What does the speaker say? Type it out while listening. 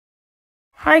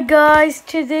Hi guys,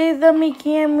 today the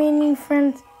Mickey and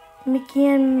Friends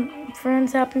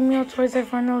Happy Meal toys are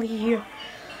finally here.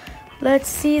 Let's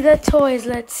see the toys,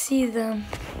 let's see them.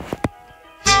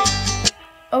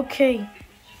 Okay,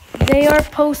 they are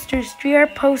posters, 3 are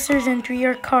posters and 3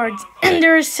 are cards. And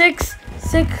there are six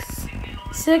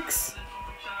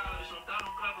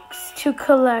to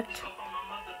collect.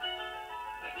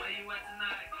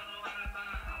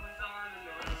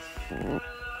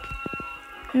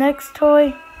 Next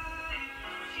toy.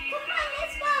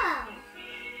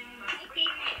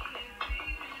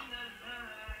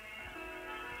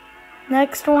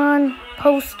 Next one,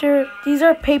 poster. These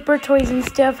are paper toys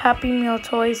instead of Happy Meal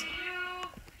toys.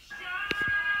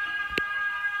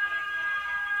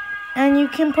 And you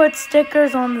can put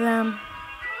stickers on them.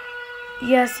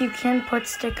 Yes, you can put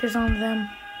stickers on them.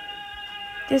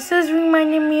 This is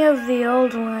reminding me of the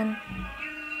old one.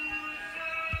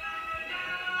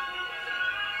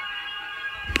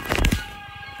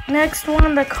 Next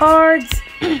one, the cards.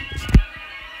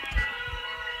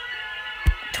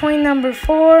 Toy number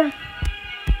 4.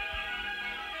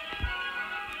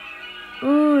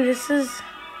 Ooh, this is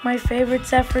my favorite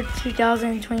set for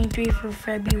 2023 for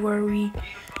February.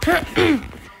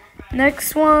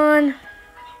 Next one,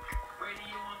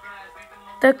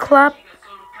 the clap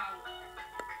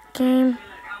game.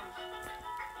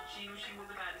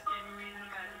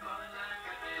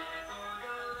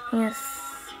 Yes,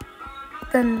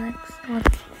 the next one.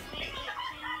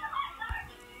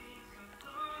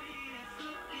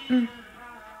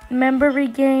 Memory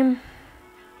game.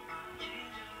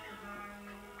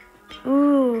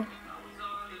 Ooh.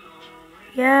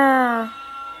 Yeah.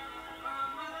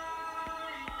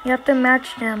 You have to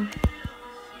match them.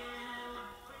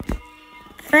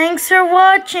 Thanks for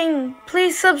watching.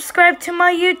 Please subscribe to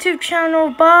my YouTube channel.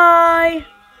 Bye.